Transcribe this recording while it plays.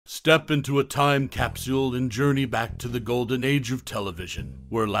Step into a time capsule and journey back to the golden age of television,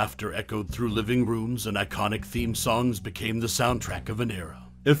 where laughter echoed through living rooms and iconic theme songs became the soundtrack of an era.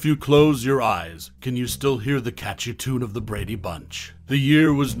 If you close your eyes, can you still hear the catchy tune of the Brady Bunch? The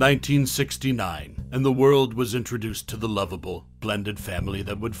year was 1969, and the world was introduced to the lovable, blended family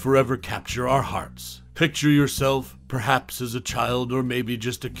that would forever capture our hearts. Picture yourself, perhaps as a child or maybe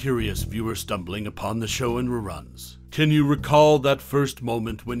just a curious viewer stumbling upon the show in reruns. Can you recall that first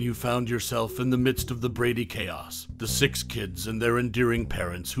moment when you found yourself in the midst of the Brady chaos? The 6 kids and their endearing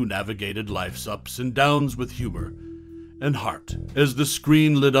parents who navigated life's ups and downs with humor and heart. As the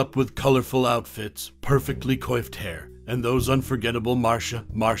screen lit up with colorful outfits, perfectly coiffed hair, and those unforgettable Marcia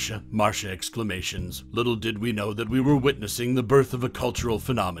exclamations, little did we know that we were witnessing the birth of a cultural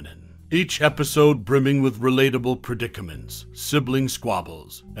phenomenon. Each episode brimming with relatable predicaments, sibling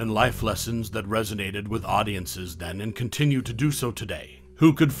squabbles, and life lessons that resonated with audiences then and continue to do so today.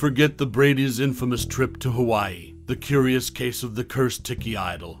 Who could forget the Brady's infamous trip to Hawaii, the curious case of the cursed Tiki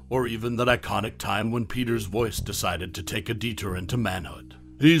idol, or even that iconic time when Peter's voice decided to take a detour into manhood?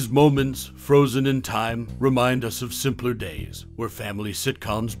 These moments, frozen in time, remind us of simpler days, where family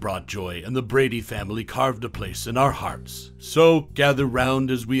sitcoms brought joy and the Brady family carved a place in our hearts. So, gather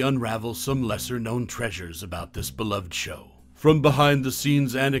round as we unravel some lesser-known treasures about this beloved show. From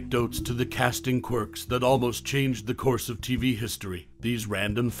behind-the-scenes anecdotes to the casting quirks that almost changed the course of TV history, these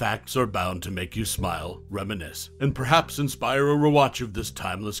random facts are bound to make you smile, reminisce, and perhaps inspire a rewatch of this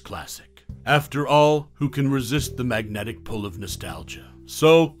timeless classic. After all, who can resist the magnetic pull of nostalgia?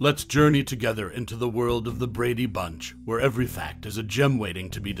 So, let's journey together into the world of the Brady Bunch, where every fact is a gem waiting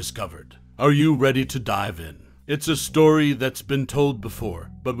to be discovered. Are you ready to dive in? It's a story that's been told before,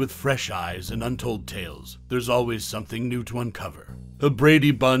 but with fresh eyes and untold tales, there's always something new to uncover. The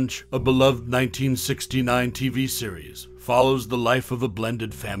Brady Bunch, a beloved 1969 TV series, follows the life of a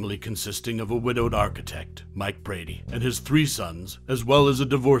blended family consisting of a widowed architect, Mike Brady, and his 3 sons, as well as a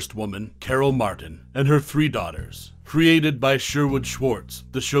divorced woman, Carol Martin, and her 3 daughters. Created by Sherwood Schwartz,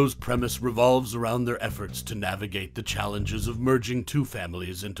 the show's premise revolves around their efforts to navigate the challenges of merging 2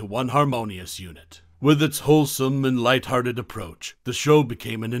 families into one harmonious unit. With its wholesome and lighthearted approach, the show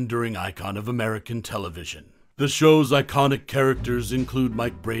became an enduring icon of American television. The show's iconic characters include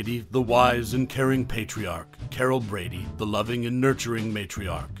Mike Brady, the wise and caring patriarch, Carol Brady, the loving and nurturing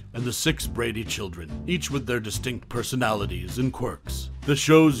matriarch, and the 6 Brady children, each with their distinct personalities and quirks. The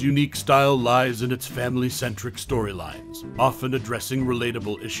show's unique style lies in its family-centric storylines, often addressing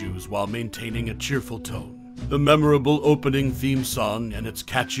relatable issues while maintaining a cheerful tone. The memorable opening theme song and its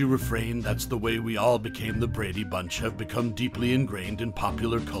catchy refrain, "That's the way we all became the Brady Bunch," have become deeply ingrained in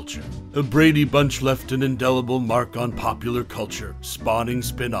popular culture. The Brady Bunch left an indelible mark on popular culture, spawning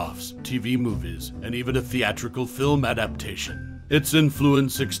spin-offs, TV movies, and even a theatrical film adaptation. Its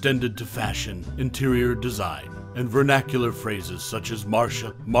influence extended to fashion, interior design, and vernacular phrases such as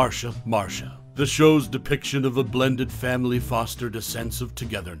Marcia. The show's depiction of a blended family fostered a sense of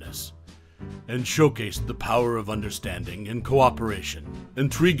togetherness and showcased the power of understanding and cooperation.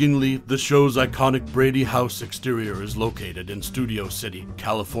 Intriguingly, the show's iconic Brady house exterior is located in Studio City,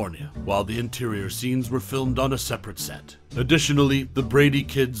 California, while the interior scenes were filmed on a separate set. Additionally, the Brady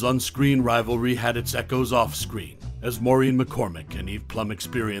kids' on-screen rivalry had its echoes off-screen, as Maureen McCormick and Plumb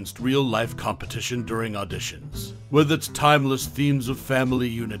experienced real-life competition during auditions. With its timeless themes of family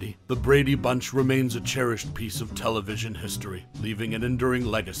unity, the Brady Bunch remains a cherished piece of television history, leaving an enduring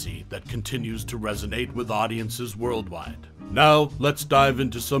legacy that continues to resonate with audiences worldwide. Now, let's dive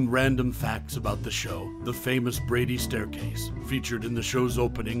into some random facts about the show. The famous Brady staircase, featured in the show's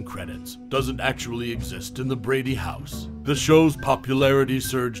opening credits, doesn't actually exist in the Brady house. The show's popularity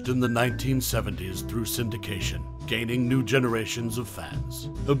surged in the 1970s through syndication, gaining new generations of fans.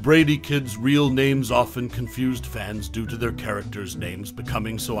 The Brady kids' real names often confused fans due to their characters' names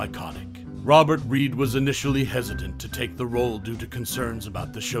becoming so iconic. Robert Reed was initially hesitant to take the role due to concerns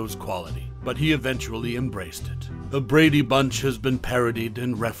about the show's quality, but he eventually embraced it. The Brady Bunch has been parodied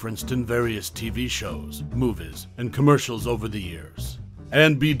and referenced in various TV shows, movies, and commercials over the years.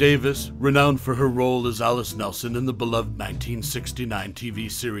 Ann B. Davis, renowned for her role as Alice Nelson in the beloved 1969 TV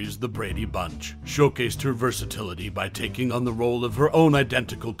series The Brady Bunch, showcased her versatility by taking on the role of her own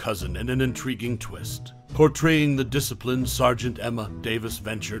identical cousin in an intriguing twist. Portraying the disciplined Sergeant Emma, Davis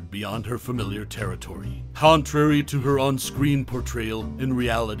ventured beyond her familiar territory. Contrary to her on-screen portrayal, in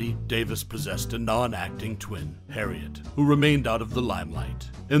reality, Davis possessed a non-acting twin, Harriet, who remained out of the limelight.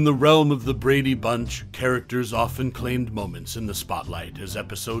 In the realm of the Brady Bunch, characters often claimed moments in the spotlight as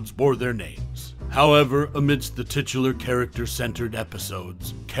episodes bore their names. However, amidst the titular character-centered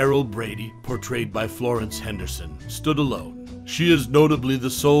episodes, Carol Brady, portrayed by Florence Henderson, stood alone. She is notably the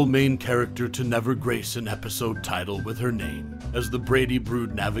sole main character to never grace an episode title with her name, as the Brady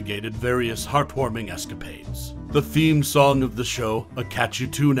brood navigated various heartwarming escapades. The theme song of the show, a catchy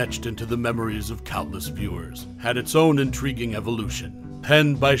tune etched into the memories of countless viewers, had its own intriguing evolution.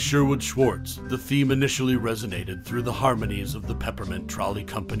 Penned by Sherwood Schwartz, the theme initially resonated through the harmonies of the Peppermint Trolley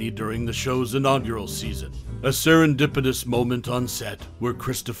Company during the show's inaugural season. A serendipitous moment on set where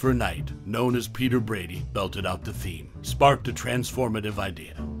Christopher Knight, known as Peter Brady, belted out the theme, sparked a transformative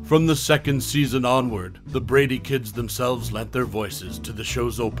idea. From the second season onward, the Brady kids themselves lent their voices to the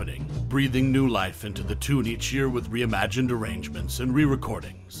show's opening, breathing new life into the tune each year with reimagined arrangements and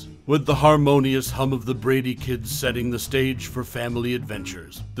re-recordings. With the harmonious hum of the Brady kids setting the stage for family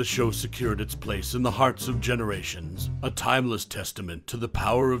adventures, the show secured its place in the hearts of generations, a timeless testament to the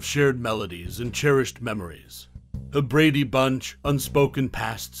power of shared melodies and cherished memories. The Brady Bunch, unspoken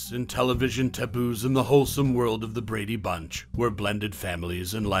pasts and television taboos in the wholesome world of the Brady Bunch, where blended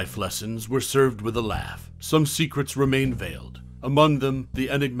families and life lessons were served with a laugh. Some secrets remain veiled. Among them, the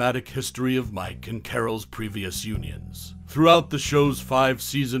enigmatic history of Mike and Carol's previous unions. Throughout the show's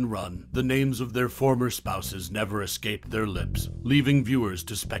 5-season run, the names of their former spouses never escaped their lips, leaving viewers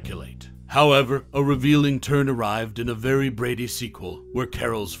to speculate. However, a revealing turn arrived in a very Brady sequel, where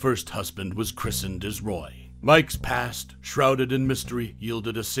Carol's first husband was christened as Roy. Mike's past, shrouded in mystery,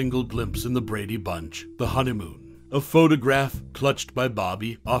 yielded a single glimpse in the Brady Bunch, the honeymoon. A photograph, clutched by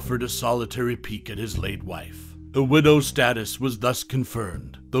Bobby, offered a solitary peek at his late wife. The widow status was thus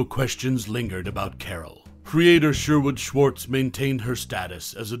confirmed, though questions lingered about Carol. Creator Sherwood Schwartz maintained her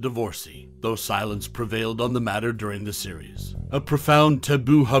status as a divorcee, though silence prevailed on the matter during the series. A profound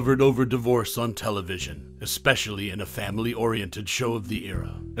taboo hovered over divorce on television, especially in a family-oriented show of the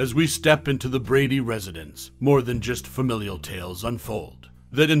era. As we step into the Brady residence, more than just familial tales unfold.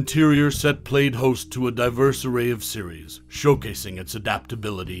 That interior set played host to a diverse array of series, showcasing its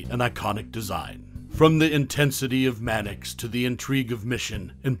adaptability and iconic design. From the intensity of Mannix to the intrigue of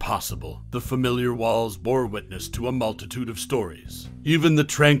Mission Impossible, the familiar walls bore witness to a multitude of stories. Even the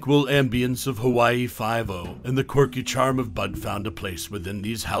tranquil ambience of Hawaii Five-0 and the quirky charm of Bud found a place within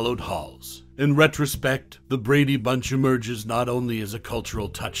these hallowed halls. In retrospect, the Brady Bunch emerges not only as a cultural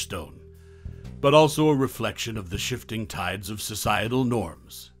touchstone, but also a reflection of the shifting tides of societal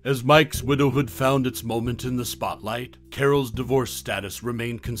norms. As Mike's widowhood found its moment in the spotlight, Carol's divorce status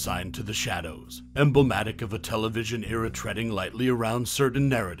remained consigned to the shadows, emblematic of a television era treading lightly around certain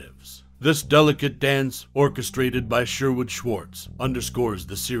narratives. This delicate dance, orchestrated by Sherwood Schwartz, underscores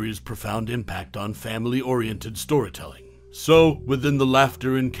the series' profound impact on family-oriented storytelling. So, within the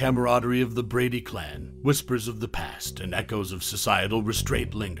laughter and camaraderie of the Brady clan, whispers of the past and echoes of societal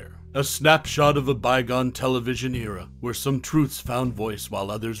restraint linger. A snapshot of a bygone television era, where some truths found voice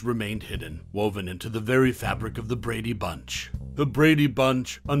while others remained hidden, woven into the very fabric of the Brady Bunch. The Brady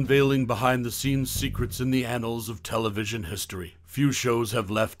Bunch, unveiling behind-the-scenes secrets in the annals of television history. Few shows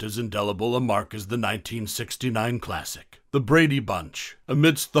have left as indelible a mark as the 1969 classic. The Brady Bunch.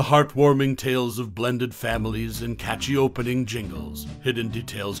 Amidst the heartwarming tales of blended families and catchy opening jingles, hidden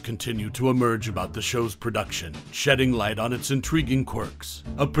details continue to emerge about the show's production, shedding light on its intriguing quirks.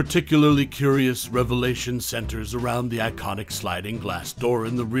 A particularly curious revelation centers around the iconic sliding glass door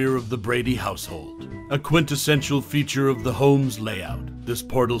in the rear of the Brady household. A quintessential feature of the home's layout, this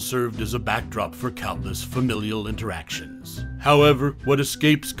portal served as a backdrop for countless familial interactions. However, what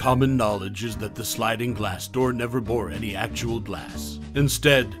escapes common knowledge is that the sliding glass door never bore any actual glass.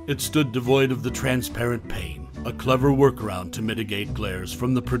 Instead, it stood devoid of the transparent pane, a clever workaround to mitigate glares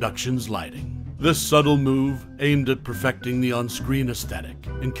from the production's lighting. This subtle move, aimed at perfecting the on-screen aesthetic,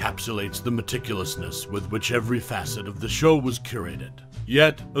 encapsulates the meticulousness with which every facet of the show was curated.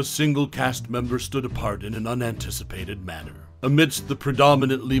 Yet, a single cast member stood apart in an unanticipated manner. Amidst the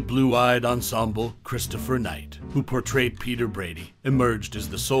predominantly blue-eyed ensemble, Christopher Knight, who portrayed Peter Brady, emerged as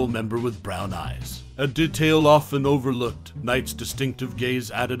the sole member with brown eyes. A detail often overlooked, Knight's distinctive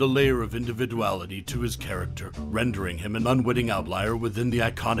gaze added a layer of individuality to his character, rendering him an unwitting outlier within the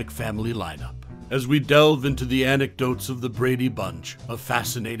iconic family lineup. As we delve into the anecdotes of the Brady Bunch, a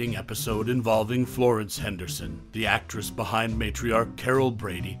fascinating episode involving Florence Henderson, the actress behind matriarch Carol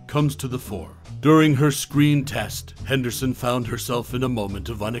Brady, comes to the fore. During her screen test, Henderson found herself in a moment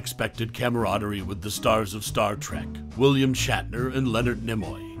of unexpected camaraderie with the stars of Star Trek, William Shatner and Leonard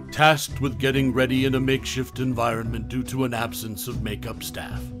Nimoy. Tasked with getting ready in a makeshift environment due to an absence of makeup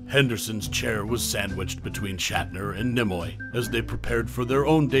staff, Henderson's chair was sandwiched between Shatner and Nimoy as they prepared for their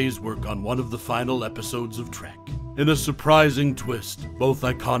own day's work on one of the final episodes of Trek. In a surprising twist, both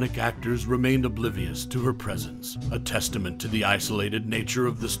iconic actors remained oblivious to her presence, a testament to the isolated nature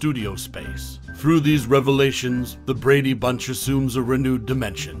of the studio space. Through these revelations, the Brady Bunch assumes a renewed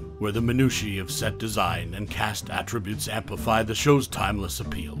dimension, where the minutiae of set design and cast attributes amplify the show's timeless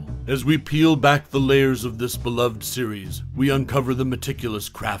appeal. As we peel back the layers of this beloved series, we uncover the meticulous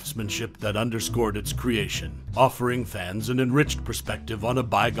craftsmanship that underscored its creation, offering fans an enriched perspective on a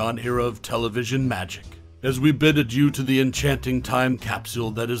bygone era of television magic. As we bid adieu to the enchanting time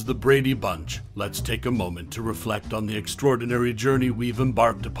capsule that is the Brady Bunch, let's take a moment to reflect on the extraordinary journey we've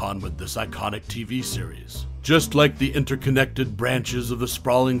embarked upon with this iconic TV series. Just like the interconnected branches of a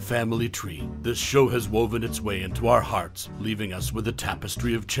sprawling family tree, this show has woven its way into our hearts, leaving us with a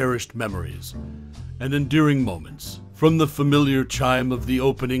tapestry of cherished memories and endearing moments. From the familiar chime of the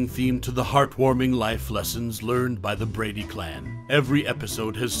opening theme to the heartwarming life lessons learned by the Brady clan, every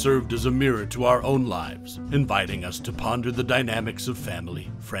episode has served as a mirror to our own lives, inviting us to ponder the dynamics of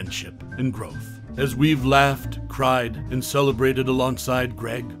family, friendship, and growth. As we've laughed, cried, and celebrated alongside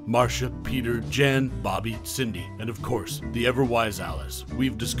Greg, Marcia, Peter, Jan, Bobby, Cindy, and of course, the ever-wise Alice,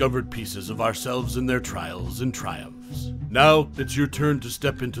 we've discovered pieces of ourselves in their trials and triumphs. Now, it's your turn to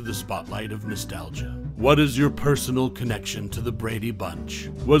step into the spotlight of nostalgia. What is your personal connection to the Brady Bunch?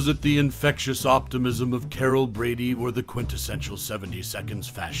 Was it the infectious optimism of Carol Brady or the quintessential 70 seconds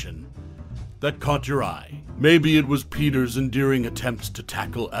fashion that caught your eye? Maybe it was Peter's endearing attempts to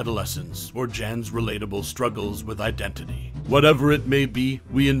tackle adolescence or Jan's relatable struggles with identity. Whatever it may be,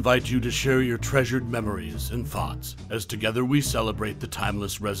 we invite you to share your treasured memories and thoughts as together we celebrate the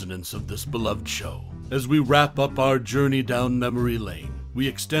timeless resonance of this beloved show. As we wrap up our journey down memory lane, we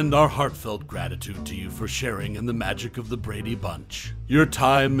extend our heartfelt gratitude to you for sharing in the magic of the Brady Bunch. Your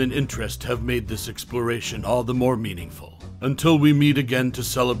time and interest have made this exploration all the more meaningful. Until we meet again to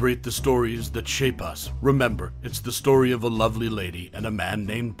celebrate the stories that shape us, remember, it's the story of a lovely lady and a man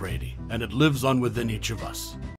named Brady, and it lives on within each of us.